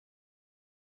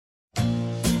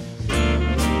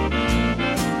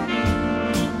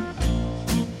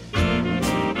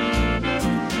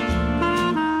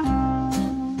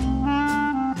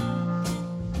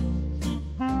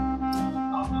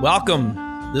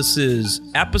Welcome. This is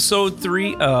episode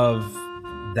 3 of,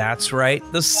 that's right,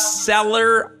 the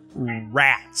Cellar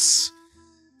Rats.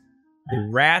 The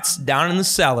rats down in the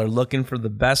cellar looking for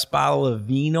the best bottle of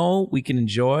vino we can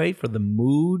enjoy for the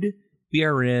mood we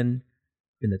are in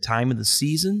the time of the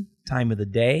season, time of the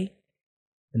day,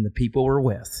 and the people we're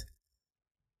with.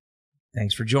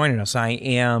 Thanks for joining us. I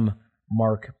am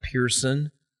Mark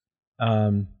Pearson.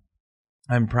 I'm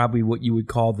probably what you would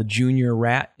call the junior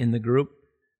rat in the group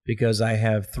because I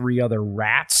have 3 other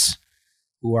rats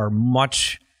who are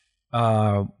much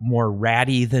more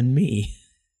ratty than me.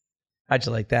 How'd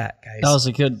you like that, guys? That was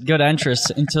a good entrance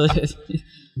until you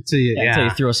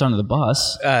threw us under the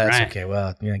bus. That's right. Okay.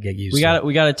 Well, get used to it.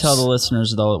 We got to tell the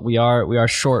listeners though we are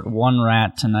short 1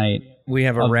 rat tonight. We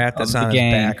have a rat that's on his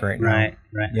back right now. Right.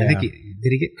 Yeah. I think did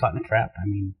he get caught in a trap? I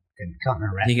mean, get caught in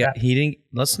a rat trap? He didn't.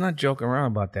 Let's not joke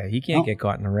around about that. He can't get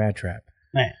caught in a rat trap.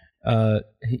 Right.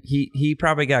 He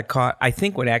probably got caught. I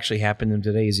think what actually happened to him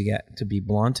today is to be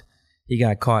blunt, he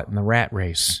got caught in the rat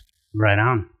race. Right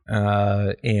on.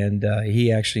 And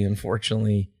he actually,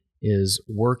 unfortunately, is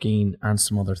working on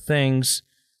some other things,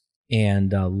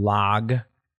 and Log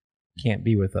can't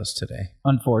be with us today.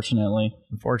 Unfortunately,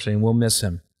 we'll miss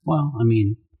him. Well, I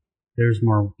mean, there's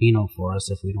more vino for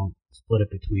us if we don't split it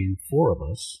between 4 of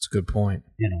us. That's a good point.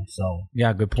 So.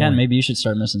 Yeah, good point. Ken, maybe you should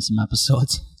start missing some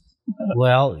episodes.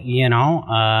 Well,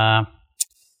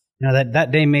 that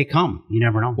day may come. You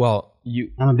never know. Well,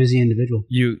 I'm a busy individual.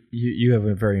 You have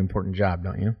a very important job,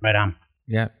 don't you? Right on.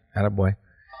 Yeah, attaboy.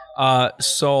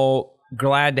 So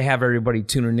glad to have everybody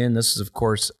tuning in. This is, of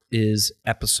course,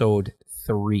 episode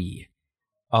 3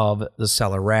 of the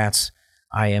Cellar Rats.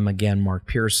 I am again Mark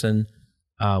Pearson.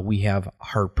 We have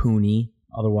Harpoony,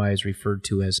 otherwise referred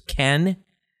to as Ken,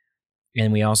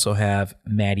 and we also have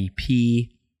Maddie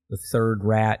P, the 3rd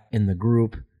rat in the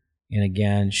group. And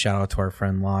again, shout out to our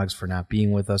friend Logs for not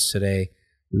being with us today.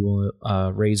 We will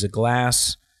raise a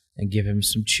glass and give him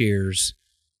some cheers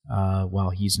while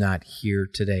he's not here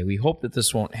today. We hope that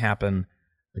this won't happen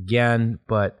again,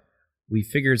 but we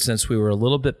figured since we were a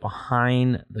little bit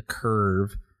behind the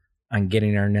curve on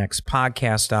getting our next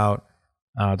podcast out,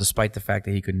 despite the fact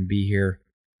that he couldn't be here,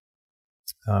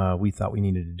 we thought we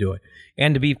needed to do it.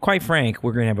 And to be quite frank,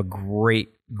 we're going to have a great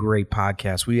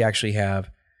podcast. We actually have,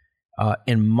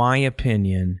 in my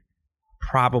opinion,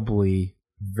 probably,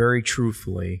 very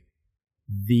truthfully,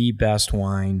 the best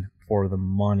wine for the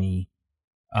money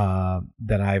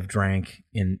that I've drank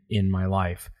in my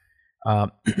life.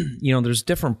 There's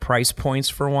different price points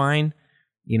for wine.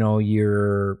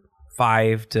 You're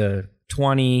 5 to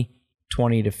 20,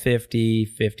 20 to 50,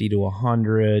 50 to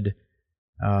 100.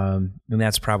 And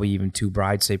that's probably even too broad.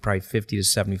 I'd say probably 50 to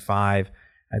 75.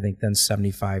 I think then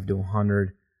 75 to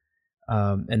 100.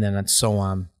 And then so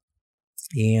on.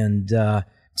 And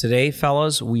today,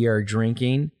 fellas, we are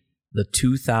drinking the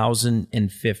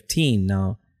 2015.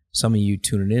 Now, some of you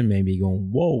tuning in may be going,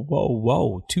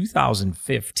 whoa,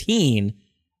 2015?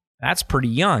 That's pretty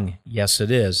young. Yes, it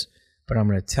is. But I'm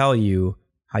going to tell you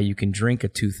how you can drink a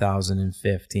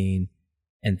 2015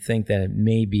 and think that it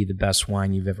may be the best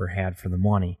wine you've ever had for the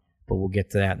money. But we'll get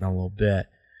to that in a little bit.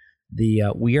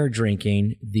 We are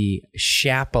drinking the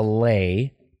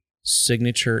Chappellet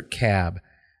Signature Cab.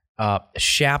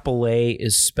 Chappellet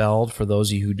is spelled, for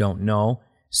those of you who don't know,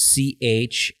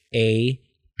 Chappellet.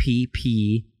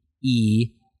 Chappellet.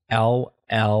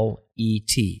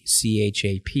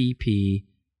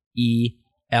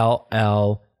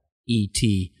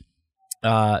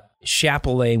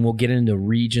 Chappellet, and we'll get into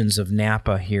regions of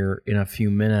Napa here in a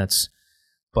few minutes,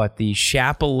 but the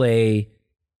Chappellet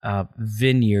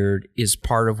vineyard is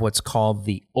part of what's called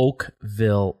the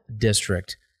Oakville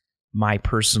District, my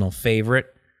personal favorite.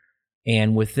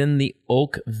 And within the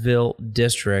Oakville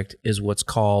District is what's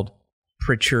called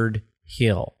Pritchard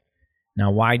Hill. Now,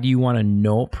 why do you want to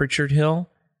know Pritchard Hill?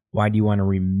 Why do you want to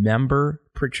remember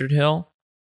Pritchard Hill?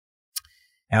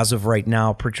 As of right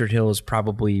now, Pritchard Hill is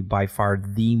probably by far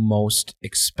the most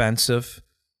expensive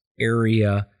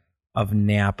area of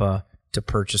Napa to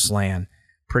purchase land.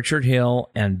 Pritchard Hill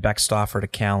and Beckstoffer to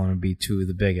Callan would be 2 of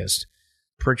the biggest.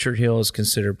 Pritchard Hill is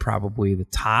considered probably the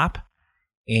top,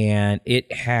 and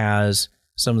it has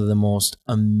some of the most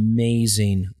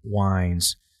amazing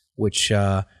wines, which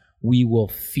we will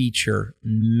feature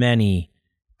many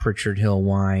Pritchard Hill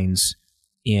wines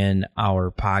in our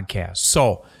podcast.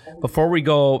 So before we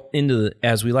go into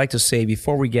as we like to say,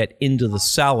 before we get into the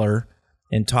cellar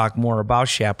and talk more about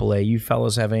Chappellet, you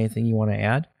fellas have anything you want to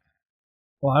add?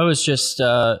 Well, I was just,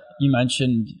 you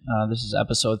mentioned this is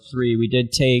episode 3. We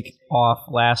did take off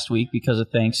last week because of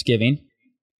Thanksgiving.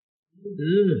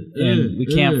 And we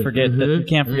can't forget that. We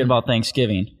can't forget about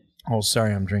Thanksgiving. Oh,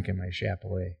 sorry, I'm drinking my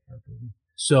Chappellet.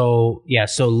 So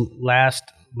last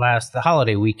the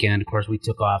holiday weekend, of course, we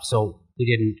took off, so we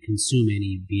didn't consume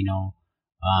any vino.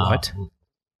 What?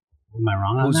 Am I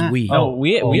wrong on that? We? Oh,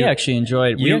 we actually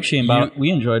enjoyed. We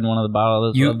enjoyed one of the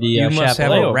bottles of the you must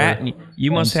have Chappellet a rat.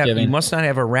 You must not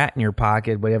have a rat in your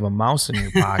pocket, but you have a mouse in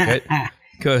your pocket.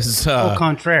 Because au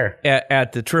contraire,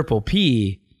 at the Triple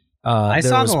P, I there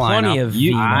saw was the plenty lineup. of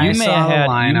You vino. may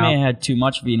have had too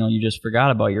much vino. You just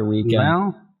forgot about your weekend.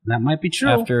 Well, that might be true.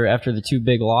 After the two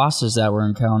big losses that were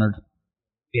encountered.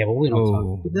 Yeah, but we don't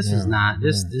talk. This is not.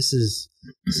 This is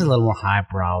a little more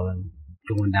highbrow than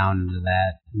going down into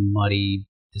that muddy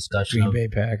discussion Green Bay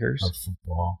Packers of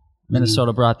football.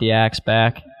 Minnesota brought the axe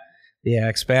back. The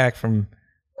axe back from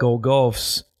Go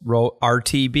Gophs.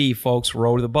 RTB, folks,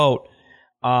 row to the boat.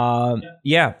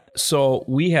 So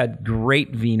we had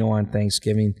great vino on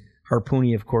Thanksgiving.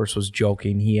 Harpooni, of course, was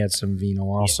joking. He had some vino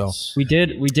also. Yes. We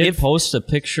did post a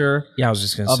picture I was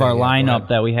just gonna of say, our lineup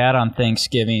that we had on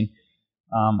Thanksgiving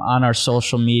on our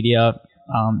social media.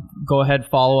 Go ahead,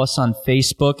 follow us on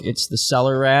Facebook. It's the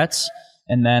Cellar Rats.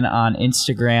 And then on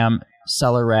Instagram,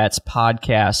 Cellar Rats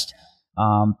Podcast.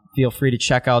 Feel free to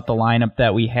check out the lineup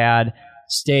that we had.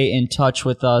 Stay in touch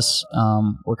with us.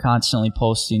 We're constantly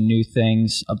posting new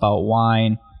things about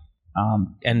wine.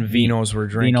 And vinos we're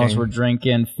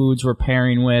drinking. Foods we're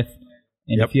pairing with.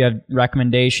 And if you have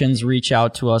recommendations, reach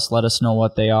out to us. Let us know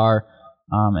what they are.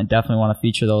 And definitely want to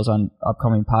feature those on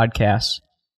upcoming podcasts.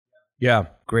 Yeah,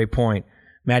 great point.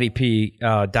 Matty P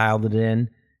dialed it in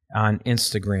on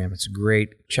Instagram. It's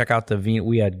great. Check out the vino.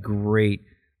 We had great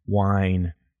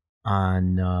wine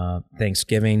on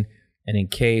Thanksgiving. And in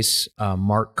case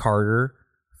Mark Carter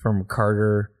from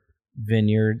Carter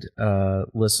Vineyard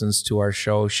listens to our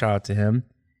show, shout out to him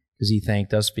because he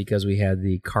thanked us because we had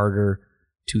the Carter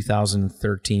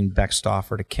 2013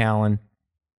 Beckstoffer to Callan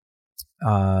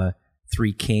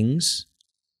Three Kings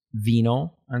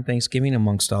vino on Thanksgiving,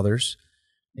 amongst others.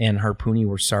 And Harpooni,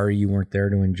 we're sorry you weren't there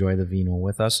to enjoy the vino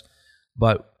with us.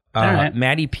 But right.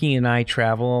 Matty P and I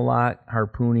travel a lot,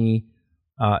 Harpooni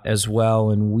as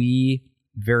well, and we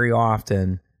very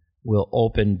often will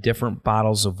open different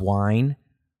bottles of wine.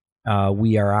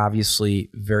 We are obviously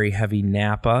very heavy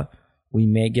Napa. We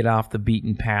may get off the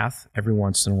beaten path every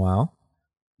once in a while,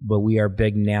 but we are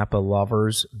big Napa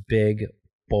lovers, big,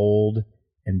 bold,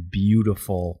 and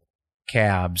beautiful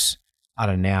cabs out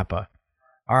of Napa.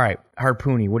 All right,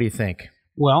 Harpooni, what do you think?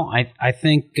 Well, I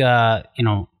think, the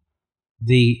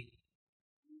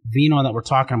vino that we're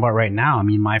talking about right now, I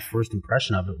mean, my first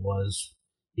impression of it was,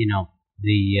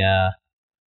 the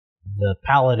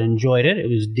palate enjoyed it. It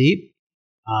was deep.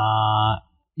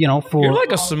 You're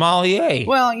like a sommelier.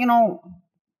 Well, I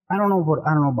don't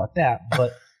know about that,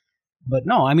 but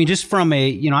no, I mean, just from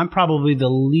I'm probably the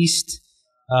least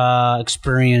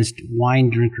experienced wine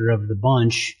drinker of the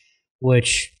bunch,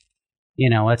 which,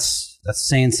 that's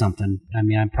saying something. I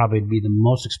mean, I'd probably be the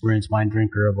most experienced wine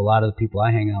drinker of a lot of the people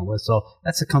I hang out with. So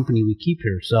that's the company we keep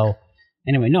here. So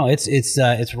anyway, no, it's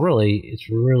really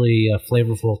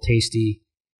flavorful, tasty.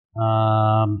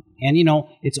 And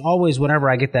it's always whenever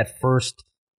I get that first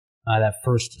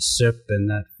sip and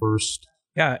that first.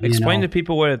 Yeah, explain to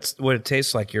people what it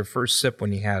tastes like, your first sip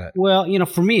when you had it. Well,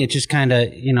 for me, it just kind of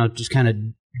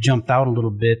jumped out a little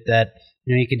bit that,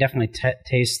 you could definitely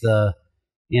taste the,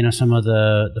 some of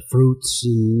the fruits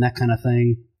and that kind of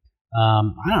thing. I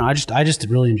don't know. I just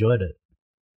really enjoyed it.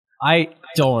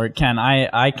 Don't worry, Ken.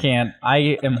 I can't.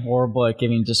 I am horrible at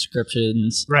giving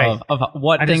descriptions of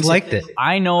what I things. Just liked it.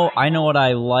 I know what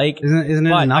I like. Isn't it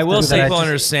enough? I will say, people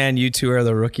understand you two are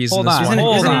the rookies. Hold on. Isn't it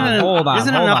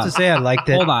enough to say I liked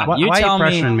it? Hold on. Why are you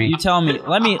pressuring me? You tell me.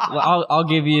 I'll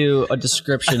give you a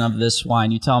description of this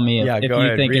wine. You tell me if go you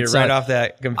ahead. think Read it's it right off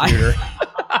that computer.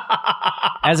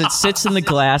 As it sits in the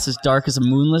glass, as dark as a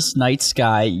moonless night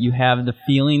sky, you have the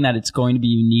feeling that it's going to be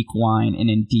unique wine,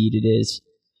 and indeed it is.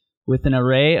 With an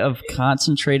array of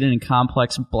concentrated and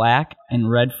complex black and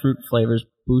red fruit flavors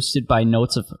boosted by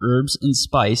notes of herbs and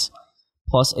spice,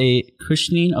 plus a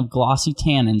cushioning of glossy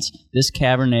tannins, this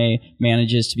Cabernet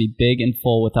manages to be big and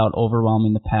full without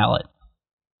overwhelming the palate.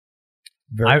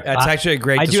 That's actually a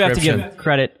great description. I do have to give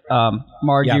credit.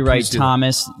 Marguerite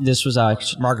Thomas. This was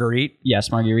Marguerite?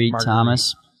 Yes, Marguerite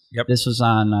Thomas. Yep. This was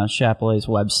on Chappellet's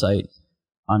website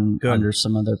under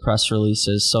some of their press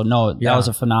releases. So, that was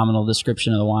a phenomenal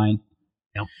description of the wine.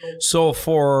 Yep. So,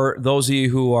 for those of you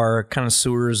who are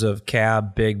connoisseurs of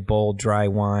cab, big, bold, dry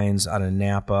wines out of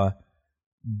Napa,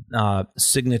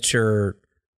 signature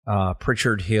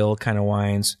Pritchard Hill kind of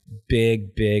wines, big,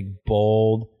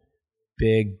 bold,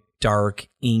 big, dark,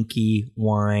 inky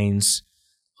wines,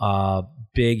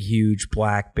 big, huge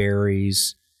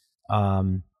blackberries,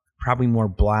 probably more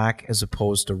black as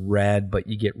opposed to red, but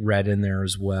you get red in there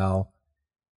as well.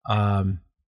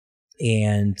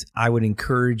 And I would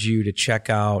encourage you to check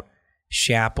out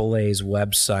Chappellet's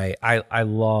website. I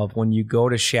love when you go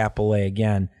to Chappellet,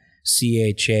 again,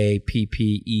 Chappellet,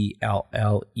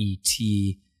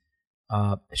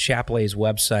 Chappellet's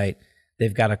website.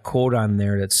 They've got a quote on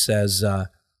there that says,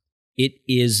 it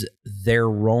is their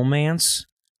romance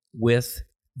with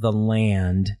the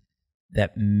land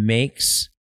that makes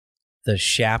the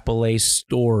Chappellet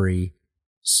story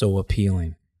so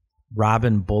appealing.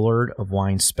 Robin Bullard of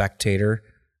Wine Spectator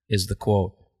is the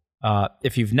quote.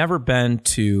 If you've never been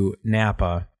to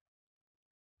Napa,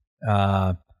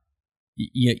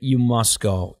 you must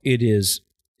go. It is,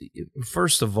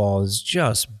 first of all, it's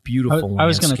just beautiful. I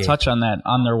was going to touch on that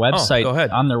on their website. Go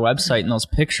ahead. On their website and those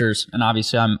pictures, and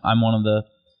obviously I'm one of the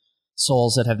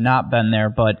souls that have not been there,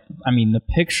 but I mean the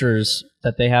pictures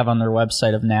that they have on their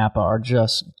website of Napa are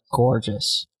just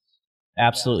gorgeous,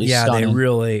 absolutely stunning. They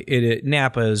really.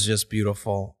 Napa is just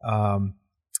beautiful.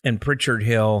 And Pritchard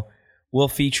Hill will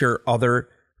feature other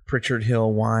Pritchard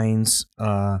Hill wines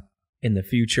in the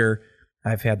future.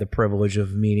 I've had the privilege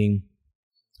of meeting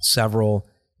several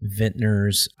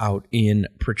vintners out in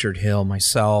Pritchard Hill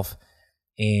myself,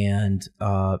 and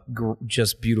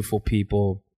just beautiful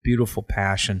people, beautiful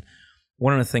passion.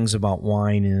 One of the things about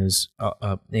wine is,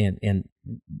 and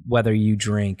whether you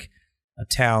drink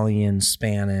Italian,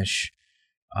 Spanish,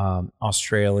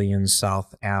 Australian,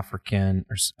 South African,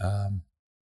 or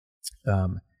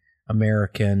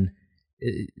American,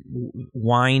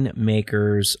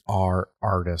 winemakers are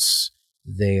artists.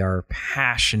 They are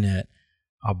passionate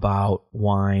about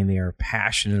wine. They are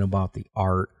passionate about the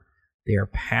art. They are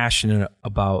passionate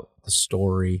about the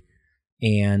story.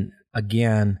 And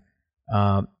again,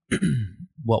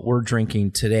 what we're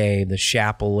drinking today, the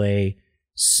Chappellet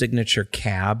Signature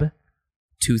Cab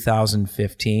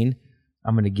 2015.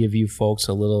 I'm going to give you folks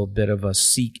a little bit of a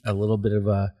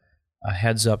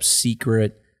heads up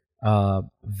secret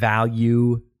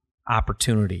value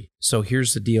opportunity. So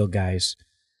here's the deal, guys.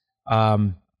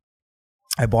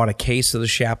 I bought a case of the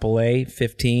Chappellet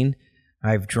 15.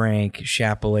 I've drank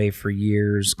Chappellet for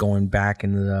years, going back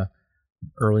into the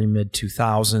early mid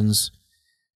 2000s.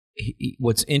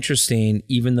 What's interesting,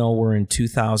 even though we're in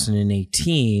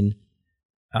 2018,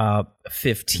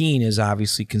 15 is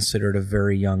obviously considered a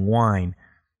very young wine.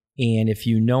 And if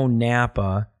you know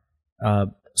Napa,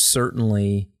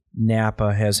 certainly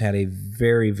Napa has had a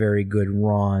very, very good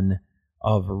run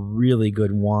of really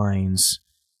good wines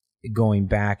going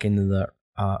back into the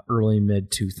early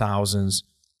mid 2000s,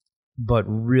 but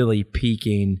really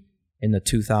peaking in the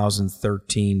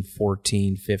 2013,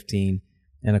 14, 15.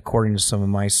 And according to some of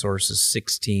my sources,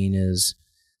 16 is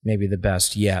maybe the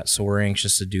best yet. So we're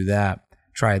anxious to do that,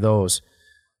 try those.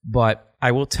 But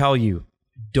I will tell you,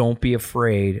 don't be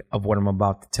afraid of what I'm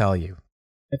about to tell you.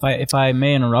 If I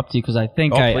may interrupt you, because I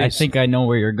think I know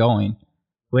where you're going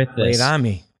with this. Lay it on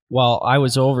me. Well, I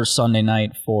was over Sunday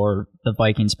night for the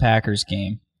Vikings-Packers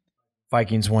game.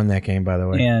 Vikings won that game, by the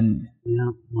way. And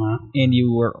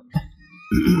you were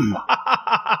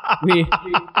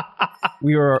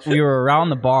we were around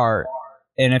the bar,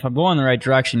 and if I'm going the right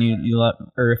direction,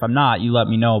 or if I'm not, you let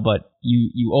me know. But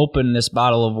you opened this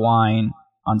bottle of wine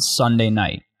on Sunday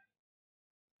night.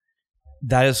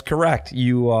 That is correct.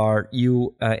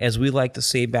 You as we like to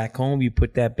say back home, you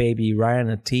put that baby right on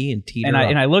a tee and teed it up.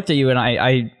 And I looked at you, and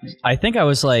I think I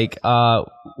was like, well,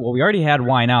 we already had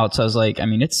wine out, so I was like, I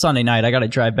mean, it's Sunday night. I got to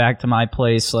drive back to my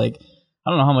place. Like, I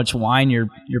don't know how much wine you're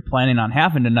planning on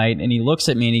having tonight. And he looks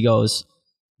at me and he goes,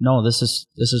 no, this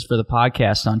is for the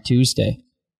podcast on Tuesday.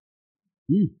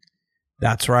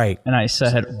 That's right. And I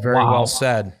said, very wow. well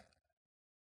said.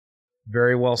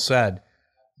 Very well said.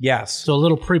 Yes. So a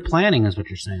little pre-planning is what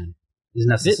you're saying. Is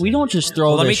necessary. We don't just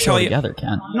throw this show together,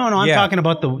 Ken. No, I'm talking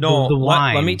about the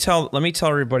wine. Let me tell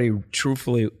everybody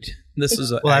truthfully. This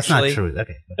is that's not true.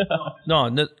 Okay. No,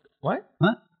 what?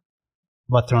 Huh?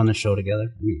 About throwing the show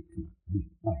together?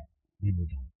 All right. Maybe we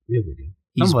don't. Maybe we do.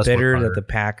 He's bitter that the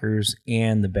Packers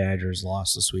and the Badgers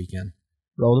lost this weekend.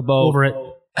 Roll the boat. Over it.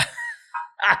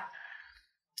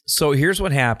 So here's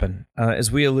what happened.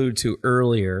 As we alluded to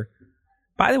earlier,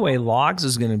 by the way, Logs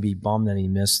is going to be bummed that he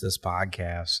missed this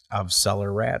podcast of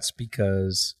Cellar Rats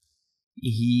because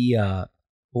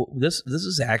this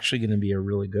is actually going to be a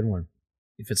really good one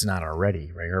if it's not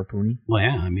already, right, Harpoony? Well,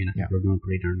 yeah. I mean, I think we're doing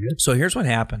pretty darn good. So here's what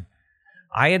happened.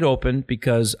 I had opened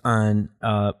because on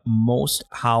most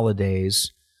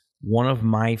holidays, one of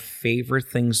my favorite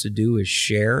things to do is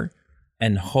share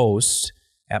and host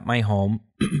at my home,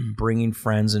 bringing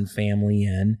friends and family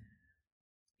in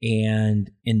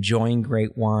and enjoying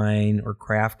great wine or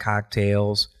craft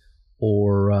cocktails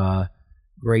or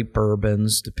great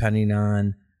bourbons, depending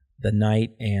on the night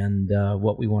and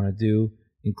what we want to do,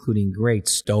 including great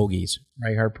stogies.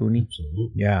 Right, Harpooni?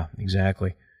 Absolutely. Yeah,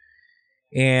 exactly.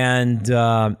 And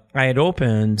I had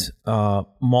opened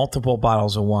multiple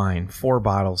bottles of wine, 4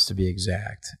 bottles to be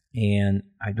exact. And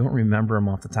I don't remember them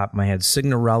off the top of my head.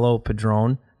 Signorello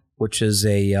Padron, which is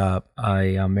a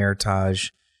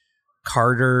Meritage.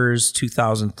 Carter's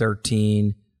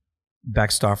 2013.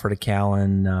 Beckstoffer de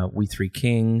Callan, We Three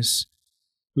Kings.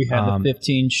 We had the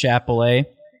 15 Chappellet.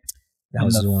 That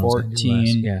was the the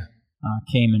 14 yeah.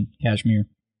 Cayman Cashmere.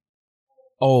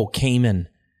 Oh, Cayman.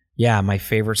 Yeah, my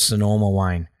favorite Sonoma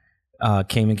wine,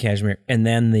 Cayman Cashmere. And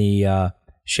then the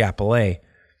Chappellet.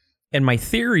 And my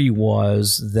theory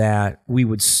was that we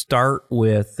would start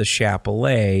with the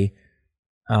Chappellet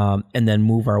and then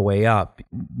move our way up.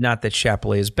 Not that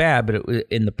Chappellet is bad, but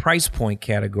in the price point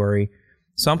category,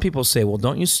 some people say, well,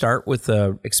 don't you start with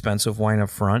the expensive wine up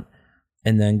front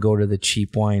and then go to the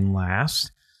cheap wine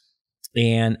last?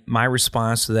 And my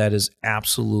response to that is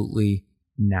absolutely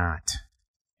not.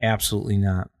 Absolutely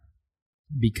not.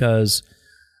 Because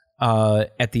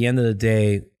at the end of the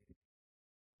day,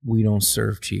 we don't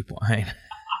serve cheap wine.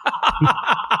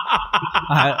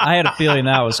 I had a feeling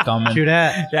that was coming. True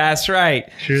that. That's right.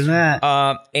 True that.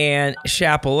 And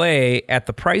Chappellet at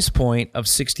the price point of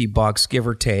 $60, give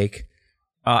or take.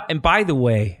 And by the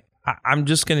way, I'm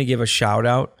just going to give a shout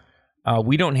out.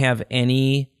 We don't have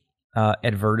any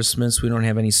advertisements. We don't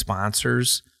have any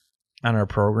sponsors on our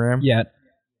program yet.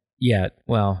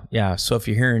 Well, yeah. So if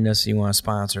you're hearing this and you want to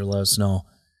sponsor, let us know.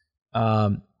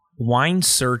 Wine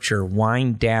Searcher,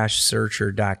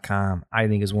 wine-searcher.com, I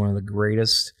think is one of the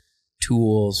greatest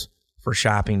tools for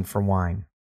shopping for wine.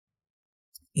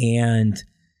 And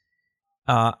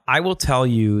I will tell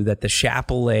you that the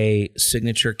Chappellet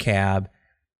Signature Cab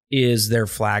is their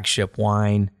flagship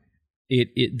wine.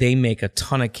 They make a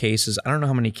ton of cases. I don't know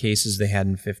how many cases they had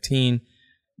in 15,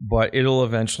 but it'll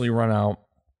eventually run out.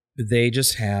 They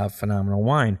just have phenomenal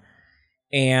wine.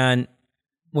 And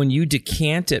when you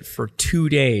decant it for 2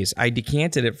 days, I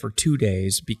decanted it for 2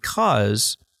 days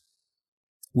because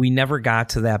we never got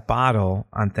to that bottle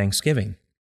on Thanksgiving.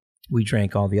 We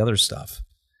drank all the other stuff.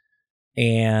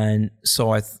 And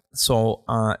so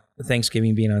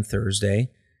Thanksgiving being on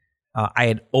Thursday, I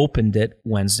had opened it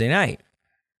Wednesday night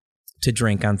to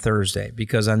drink on Thursday,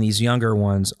 because on these younger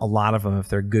ones, a lot of them, if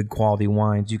they're good quality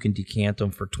wines, you can decant them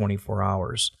for 24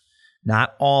 hours.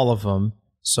 Not all of them.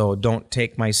 So don't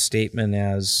take my statement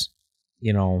as,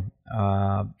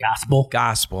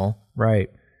 gospel,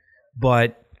 right?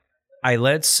 But I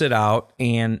let it sit out,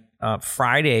 and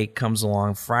Friday comes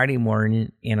along, Friday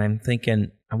morning, and I'm thinking,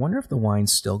 I wonder if the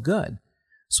wine's still good.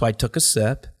 So I took a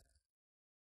sip,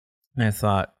 and I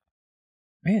thought,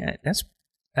 man,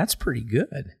 that's pretty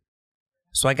good.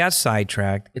 So I got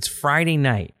sidetracked. It's Friday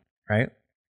night, right?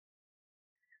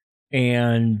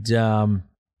 And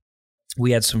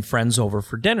we had some friends over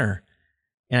for dinner.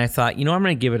 And I thought, I'm going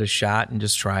to give it a shot and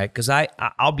just try it. Because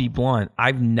I'll be blunt,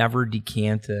 I've never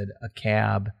decanted a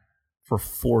cab for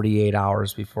 48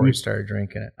 hours before I started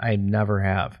drinking it. I never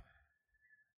have.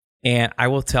 And I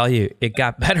will tell you, it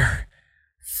got better.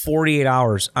 48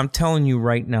 hours. I'm telling you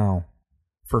right now,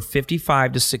 for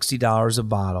 $55 to $60 a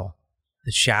bottle,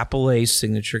 the Chappellet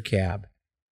Signature Cab,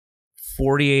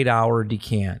 48-hour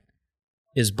decant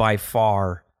is by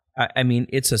far, I mean,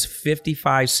 it's a $55,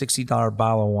 $60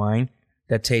 bottle of wine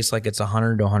that tastes like it's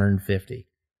 $100 to $150.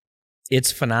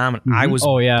 It's phenomenal. Mm-hmm. I was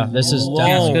this is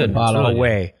definitely good bottle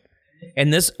away.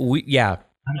 And this, I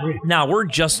agree. now we're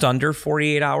just under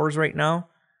 48 hours right now.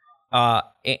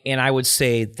 And I would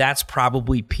say that's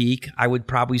probably peak. I would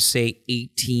probably say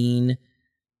 18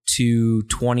 to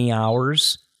 20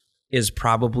 hours is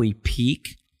probably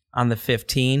peak on the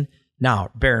 15. Now,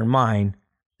 bear in mind,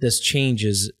 this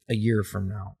changes a year from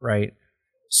now, right?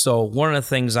 So one of the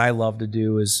things I love to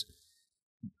do is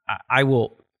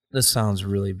this sounds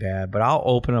really bad, but I'll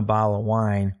open a bottle of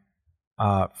wine.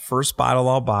 First bottle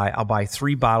I'll buy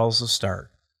 3 bottles to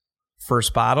start.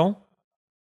 First bottle,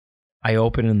 I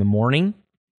open in the morning.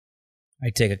 I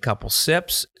take a couple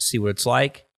sips, see what it's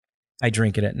like. I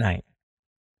drink it at night.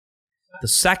 The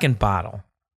second bottle,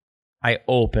 I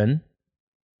open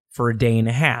for a day and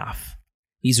a half.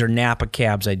 These are Napa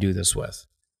cabs I do this with.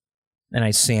 And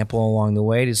I sample along the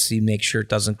way to make sure it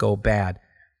doesn't go bad.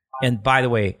 And by the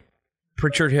way,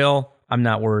 Pritchard Hill, I'm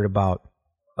not worried about.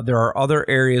 There are other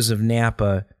areas of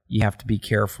Napa you have to be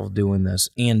careful doing this,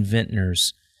 and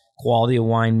vintners. Quality of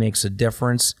wine makes a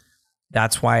difference.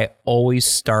 That's why I always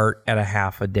start at a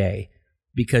half a day,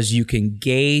 because you can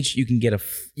gauge, you can get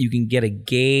a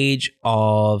gauge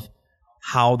of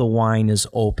how the wine is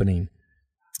opening.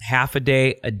 Half a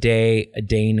day, a day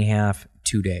and a half,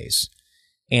 2 days.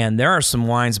 And there are some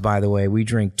wines, by the way, we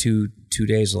drink two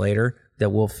days later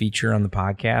that we'll feature on the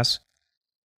podcast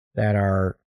that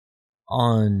are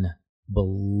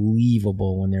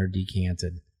unbelievable when they're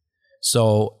decanted.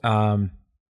 So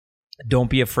don't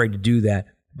be afraid to do that,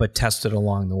 but test it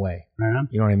along the way. Right.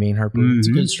 You know what I mean, Harpoon? It's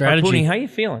a good strategy. Harpoon, how you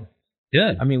feeling?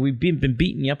 Good. I mean, we've been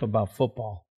beating you up about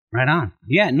football. Right on.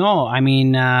 Yeah, no, I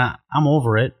mean, I'm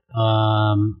over it.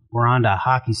 We're on to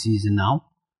hockey season now.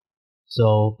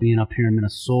 So being up here in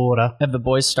Minnesota. Have the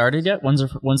boys started yet? When's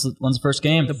the first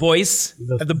game? The boys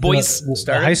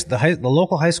started? The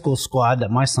local high school squad that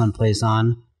my son plays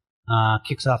on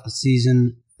kicks off the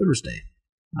season Thursday.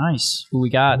 Nice. Who we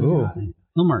got? Ooh.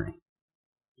 Hill Murray.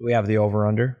 Do we have the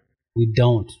over-under? We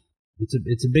don't.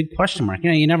 It's a big question mark.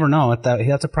 You never know.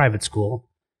 That's a private school,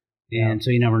 and so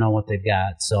you never know what they've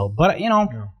got. So, but I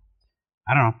don't know.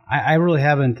 I really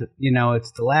haven't.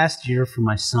 It's the last year for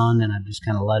my son, and I've just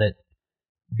kind of let it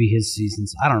be his season.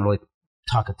 So I don't really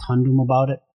talk a ton to him about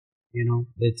it.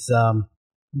 It's I'm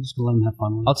just gonna let him have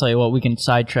fun with it. I'll tell you what. We can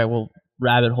sidetrack. We'll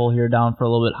rabbit hole here down for a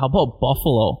little bit. How about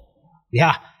Buffalo?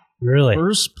 Yeah, really.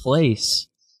 First place.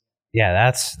 Yeah,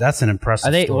 that's an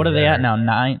impressive story. What are they at now?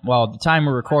 9? Well, at the time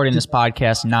we're recording this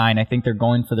podcast, 9. I think they're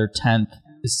going for their 10th.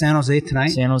 Is San Jose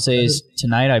tonight? San Jose is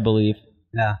tonight, I believe.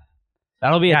 Yeah.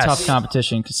 That'll be a tough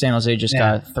competition because San Jose just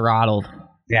got throttled.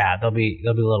 Yeah, they'll be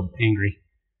a little angry.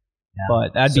 Yeah.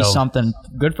 But that'd be something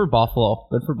good for Buffalo.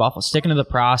 Good for Buffalo. Sticking to the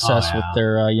process with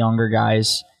their younger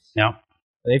guys. Yep.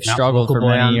 They've struggled for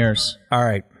many years. All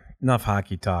right. Enough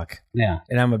hockey talk. Yeah.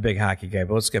 And I'm a big hockey guy,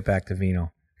 but let's get back to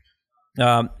vino.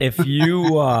 If you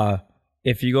go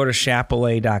to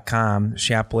Chappellet.com,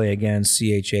 Chappellet again,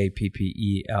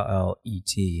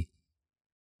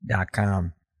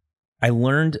 CHAPPELLET.com, I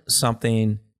learned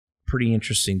something pretty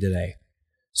interesting today.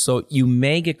 So you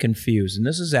may get confused, and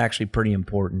this is actually pretty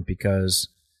important because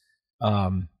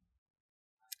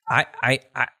I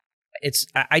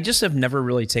just have never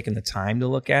really taken the time to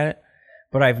look at it,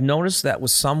 but I've noticed that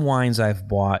with some wines I've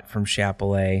bought from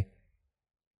Chappellet,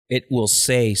 it will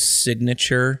say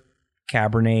Signature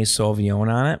Cabernet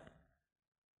Sauvignon on it,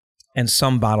 and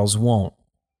some bottles won't.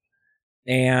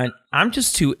 And I'm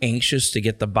just too anxious to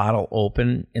get the bottle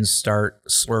open and start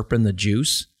slurping the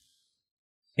juice.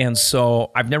 And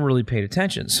so I've never really paid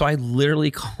attention. So I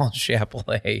literally called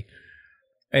Chappellet,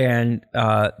 and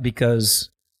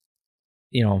because,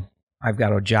 I've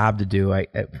got a job to do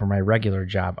for my regular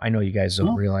job. I know you guys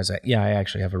don't realize that. Yeah, I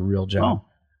actually have a real job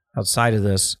outside of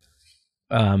this.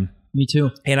 Me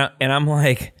too. And I'm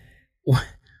like,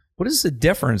 what is the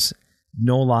difference?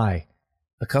 No lie.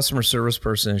 The customer service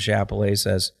person in Chappellet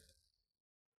says,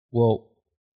 well,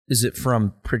 is it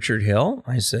from Pritchard Hill?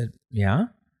 I said, yeah.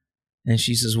 And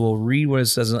she says, well, read what it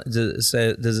says.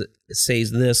 Does it say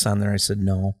this on there? I said,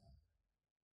 no.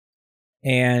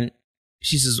 And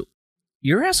she says,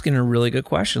 you're asking a really good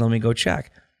question. Let me go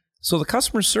check. So the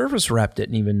customer service rep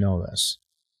didn't even know this.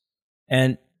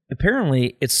 And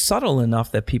apparently, it's subtle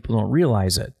enough that people don't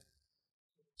realize it.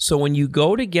 So when you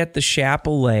go to get the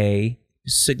Chappellet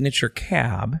Signature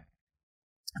Cab,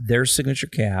 their Signature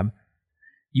Cab,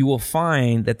 you will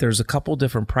find that there's a couple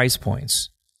different price points.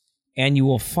 And you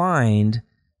will find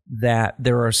that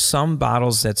there are some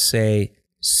bottles that say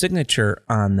Signature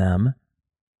on them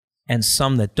and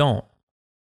some that don't.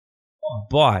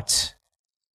 But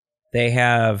they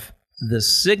have the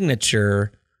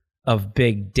signature of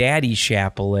Big Daddy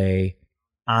Chappellet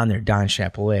on there, Don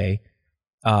Chappellet,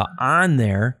 on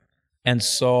there. And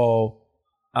so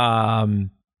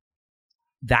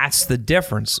that's the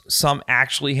difference. Some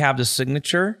actually have the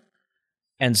signature,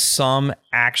 and some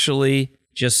actually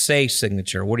just say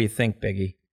signature. What do you think,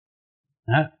 Biggie?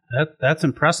 That's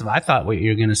impressive. I thought what you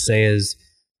were going to say is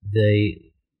the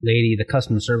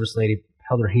customer service lady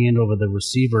held her hand over the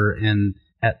receiver and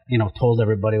told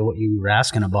everybody what you were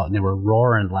asking about, and they were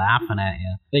roaring, laughing at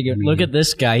you. They go, look at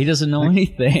this guy. He doesn't know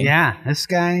anything. Yeah, this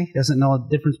guy doesn't know the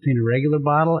difference between a regular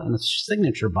bottle and a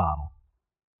signature bottle.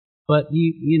 But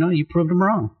you proved him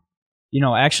wrong.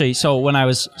 Actually, one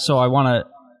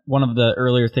of the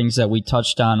earlier things that we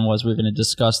touched on was we were going to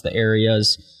discuss the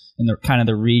areas and the kind of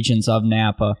the regions of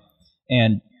Napa.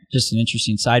 And just an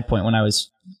interesting side point, when I was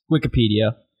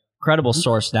Wikipedia, credible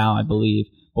source now, I believe.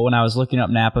 But when I was looking up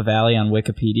Napa Valley on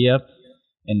Wikipedia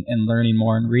and learning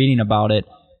more and reading about it,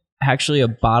 actually a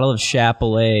bottle of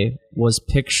Chappellet was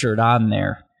pictured on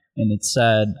there. And it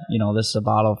said, this is a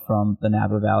bottle from the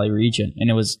Napa Valley region. And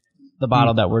it was the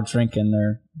bottle that we're drinking.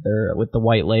 They're with the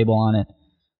white label on it.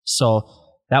 So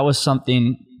that was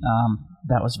something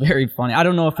that was very funny. I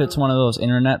don't know if it's one of those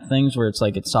internet things where it's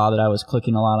like it saw that I was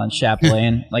clicking a lot on Chappellet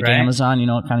and like right. Amazon, you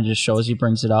know, it kind of just shows you,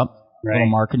 brings it up. Right. A little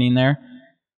marketing there.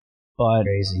 But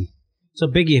crazy. So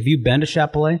Biggie, have you been to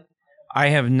Chappellet? I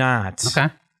have not. Okay.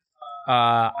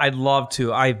 I'd love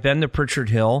to. I've been to Pritchard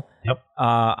Hill. Yep.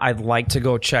 I'd like to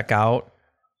go check out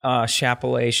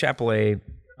Chappellet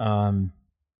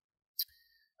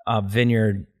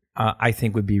vineyard. I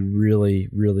think would be really,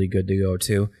 really good to go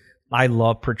to. I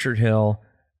love Pritchard Hill.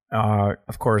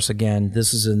 Of course, again,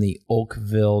 this is in the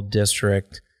Oakville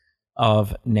district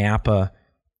of Napa,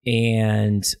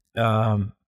 and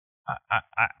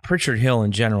Pritchard Hill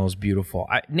in general is beautiful.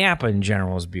 Napa in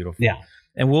general is beautiful. Yeah.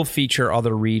 And we'll feature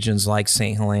other regions like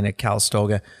St. Helena,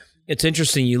 Calistoga. It's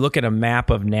interesting. You look at a map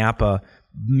of Napa,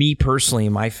 me personally,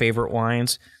 my favorite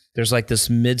wines, there's like this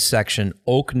midsection,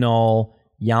 Oak Knoll,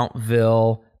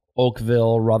 Yountville,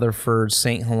 Oakville, Rutherford,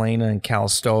 St. Helena, and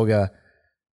Calistoga.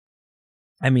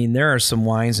 I mean, there are some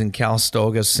wines in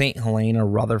Calistoga, St. Helena,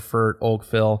 Rutherford,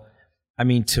 Oakville. I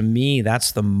mean, to me,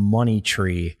 that's the money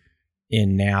tree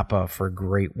in Napa for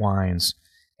great wines.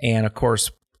 And of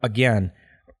course, again,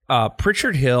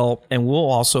 Pritchard Hill, and we'll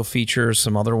also feature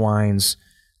some other wines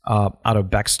out of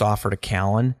Beckstoffer to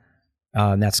Callan.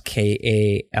 And that's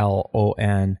Kalon.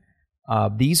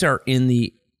 These are in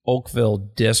the Oakville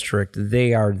district.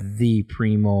 They are the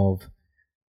primo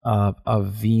of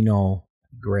vino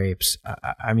grapes.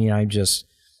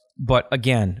 But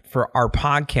again, for our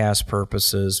podcast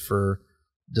purposes, for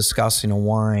discussing a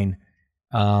wine,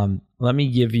 let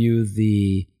me give you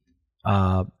the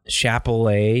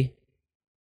Chappellet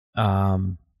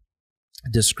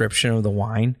description of the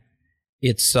wine.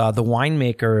 It's the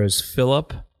winemaker is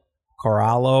Philip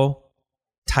Corallo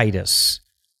Titus,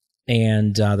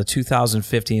 and the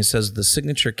 2015 it says the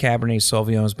signature Cabernet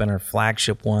Sauvignon has been our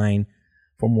flagship wine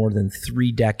for more than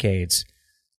 3 decades.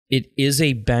 It is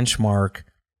a benchmark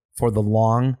for the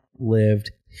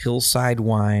long-lived hillside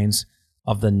wines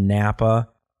of the Napa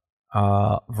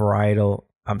of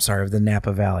the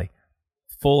Napa Valley,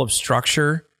 full of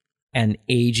structure and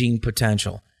aging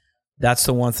potential. That's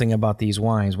the one thing about these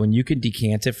wines. When you can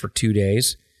decant it for 2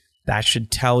 days, that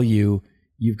should tell you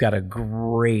you've got a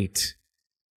great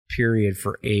period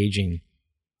for aging.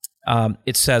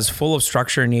 It says full of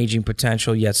structure and aging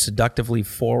potential, yet seductively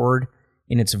forward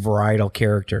in its varietal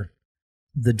character.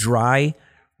 The dry,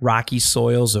 rocky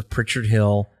soils of Pritchard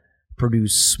Hill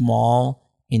produce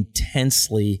small,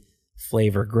 intensely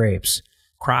flavored grapes.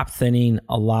 Crop thinning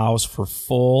allows for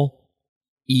full,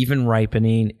 even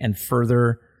ripening and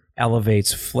further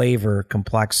elevates flavor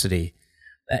complexity.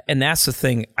 And that's the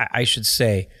thing I should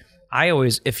say.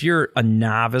 If you're a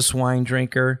novice wine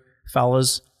drinker,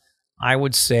 fellas, I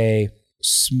would say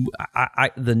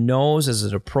the nose as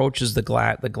it approaches the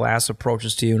glass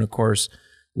approaches to you. And of course,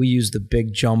 we use the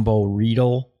big jumbo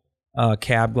Riedel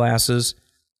cab glasses.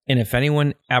 And if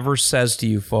anyone ever says to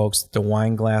you folks that the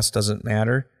wine glass doesn't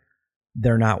matter,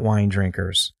 they're not wine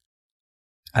drinkers.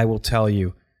 I will tell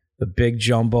you, the big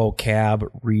jumbo cab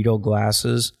Riedel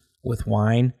glasses with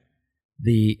wine,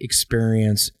 the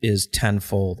experience is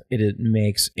tenfold. It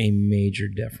makes a major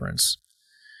difference.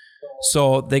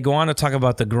 So they go on to talk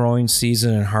about the growing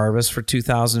season and harvest for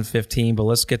 2015, but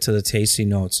let's get to the tasting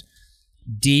notes.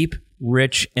 Deep,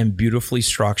 rich, and beautifully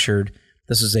structured.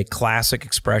 This is a classic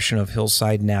expression of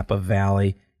hillside Napa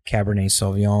Valley Cabernet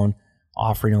Sauvignon,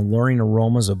 offering alluring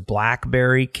aromas of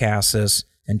blackberry, cassis,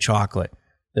 and chocolate.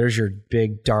 There's your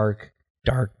big, dark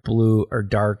blue or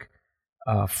dark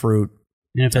fruit.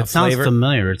 And if it sounds flavor.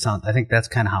 familiar, I think that's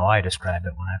kind of how I describe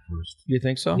it when I first. You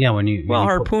think so? Yeah,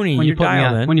 Harpoony, you're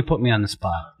dialed in. When you put me on the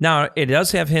spot. Now, it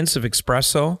does have hints of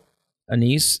espresso,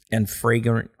 anise, and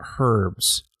fragrant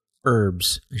herbs.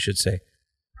 Herbs.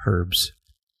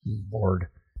 Lord.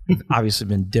 We've obviously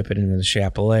been dipping into the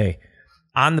Chappellet.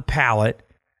 On the palate,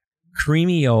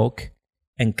 creamy oak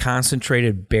and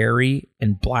concentrated berry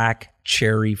and black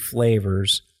cherry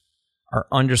flavors are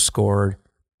underscored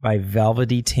by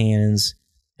velvety tannins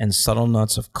and subtle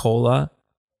notes of cola,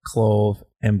 clove,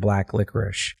 and black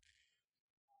licorice.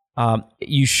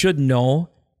 You should know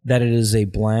that it is a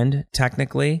blend,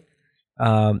 technically.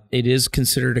 It is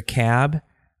considered a cab.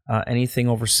 Anything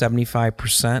over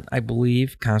 75%, I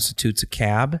believe, constitutes a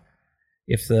cab.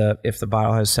 If the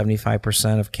bottle has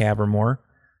 75% of cab or more.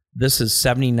 This is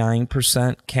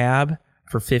 79% cab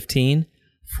for 15,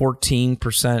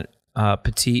 14%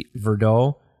 Petit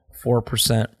Verdot,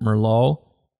 4% Merlot,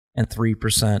 and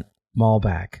 3%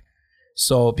 Malbec.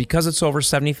 So because it's over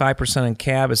 75% in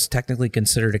cab, it's technically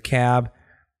considered a cab.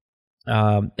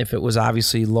 If it was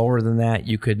obviously lower than that,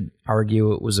 you could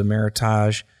argue it was a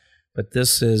Meritage, but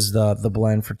this is the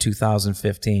blend for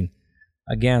 2015.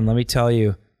 Again, let me tell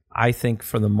you, I think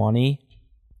for the money,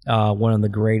 one of the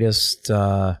greatest.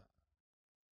 I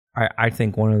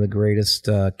think one of the greatest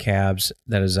cabs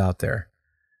that is out there.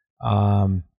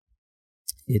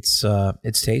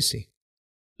 It's tasty.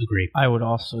 Agree. I would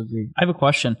also agree. I have a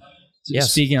question.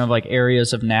 Yes. Speaking of like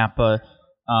areas of Napa,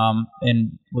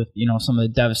 and with some of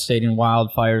the devastating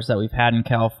wildfires that we've had in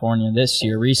California this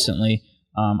year recently,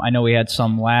 I know we had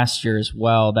some last year as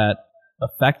well that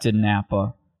affected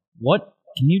Napa. What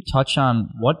can you touch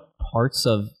on? What parts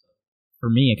of, for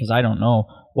me, because I don't know,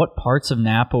 what parts of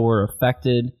Napa were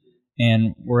affected,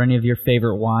 and were any of your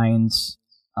favorite wines,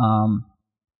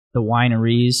 the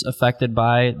wineries, affected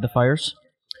by the fires?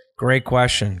 Great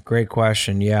question.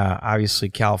 Yeah, obviously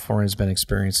California's been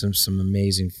experiencing some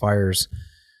amazing fires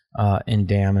and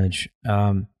damage.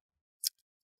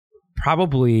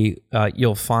 Probably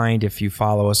you'll find, if you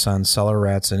follow us on Cellar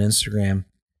Rats on Instagram,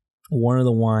 one of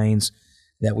the wines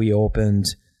that we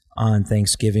opened on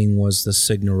Thanksgiving was the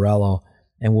Signorello,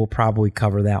 and we'll probably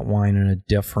cover that wine in a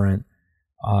different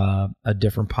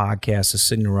podcast, the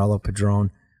Signorello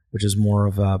Padron, which is more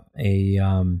of a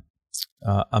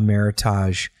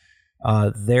Meritage.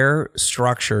 Their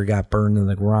structure got burned in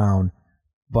the ground,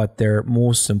 but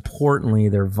most importantly,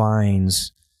 their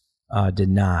vines did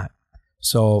not.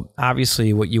 So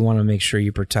obviously what you want to make sure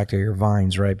you protect are your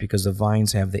vines, right? Because the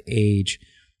vines have the age,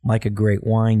 like a great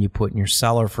wine you put in your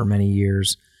cellar for many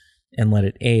years and let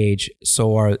it age.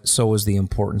 So is the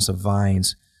importance of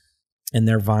vines, and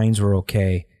their vines were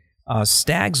okay.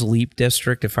 Stag's Leap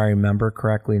District, if I remember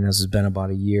correctly, and this has been about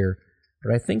a year,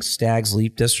 but I think Stag's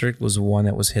Leap District was the one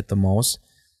that was hit the most.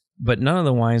 But none of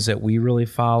the wines that we really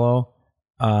follow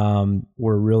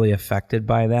were really affected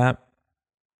by that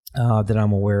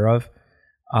I'm aware of.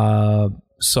 They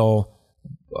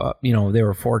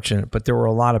were fortunate, but there were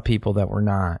a lot of people that were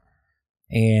not.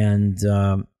 And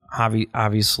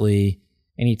obviously,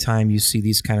 anytime you see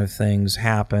these kind of things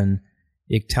happen,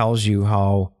 it tells you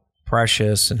how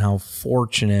precious and how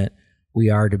fortunate we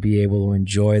are to be able to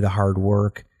enjoy the hard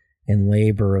work and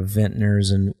labor of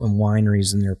vintners and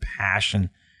wineries and their passion.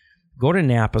 Go to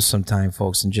Napa sometime,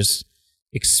 folks, and just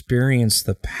experience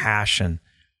the passion.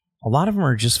 A lot of them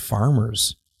are just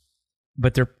farmers,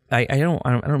 but I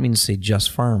don't mean to say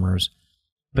just farmers,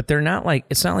 but they're not like,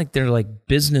 it's not like they're like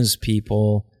business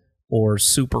people or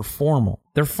super formal.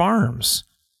 They're farms,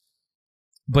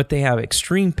 but they have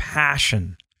extreme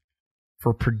passion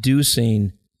for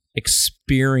producing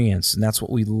experience, and that's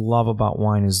what we love about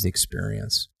wine, is the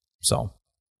experience. So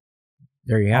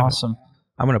there you have it. Awesome.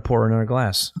 I'm going to pour another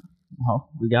glass. Oh,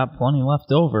 we got plenty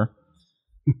left over.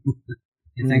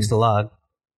 Thanks to Log.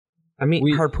 I mean,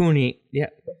 Harpoony, yeah,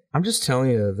 I'm just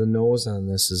telling you, the nose on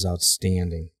this is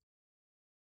outstanding.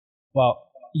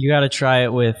 Well, you got to try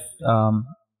it with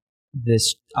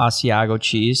this Asiago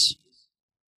cheese.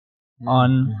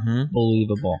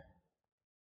 Unbelievable.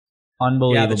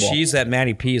 Yeah, the cheese that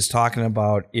Matty P is talking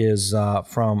about is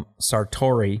from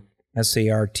Sartori,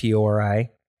 Sartori,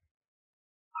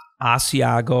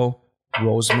 Asiago,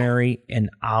 rosemary, and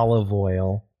olive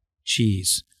oil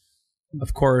cheese.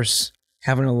 Of course,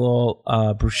 having a little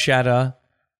bruschetta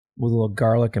with a little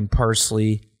garlic and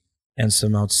parsley and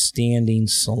some outstanding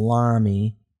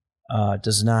salami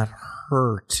does not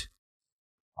hurt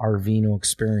our vino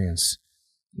experience.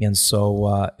 And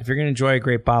so if you're going to enjoy a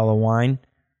great bottle of wine,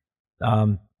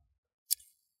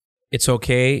 it's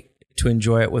okay to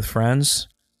enjoy it with friends.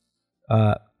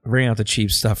 Bring out the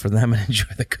cheap stuff for them and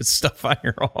enjoy the good stuff on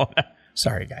your own.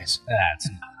 Sorry, guys.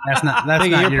 That's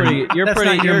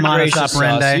not your modus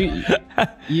operandi.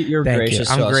 You're gracious.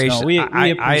 I'm gracious. No, we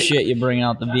appreciate you bringing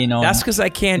out the vino. That's because I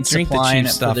can't drink the cheap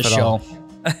stuff at all.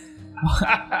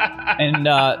 And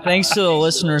thanks to the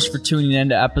listeners for tuning in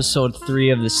to episode 3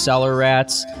 of the Cellar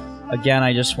Rats. Again,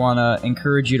 I just want to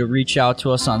encourage you to reach out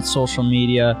to us on social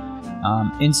media.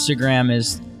 Instagram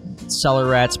is Cellar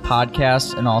Rats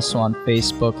Podcast, and also on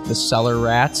Facebook, the Cellar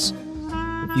Rats.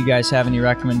 If you guys have any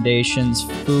recommendations,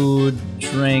 food,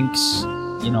 drinks,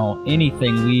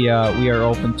 anything, we are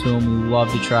open to them. We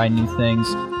love to try new things.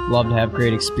 Love to have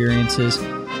great experiences.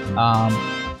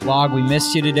 Log, we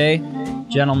missed you today.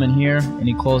 Gentlemen here,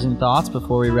 any closing thoughts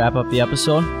before we wrap up the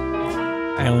episode?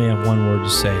 I only have one word to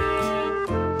say.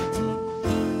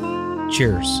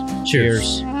 Cheers.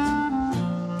 Cheers.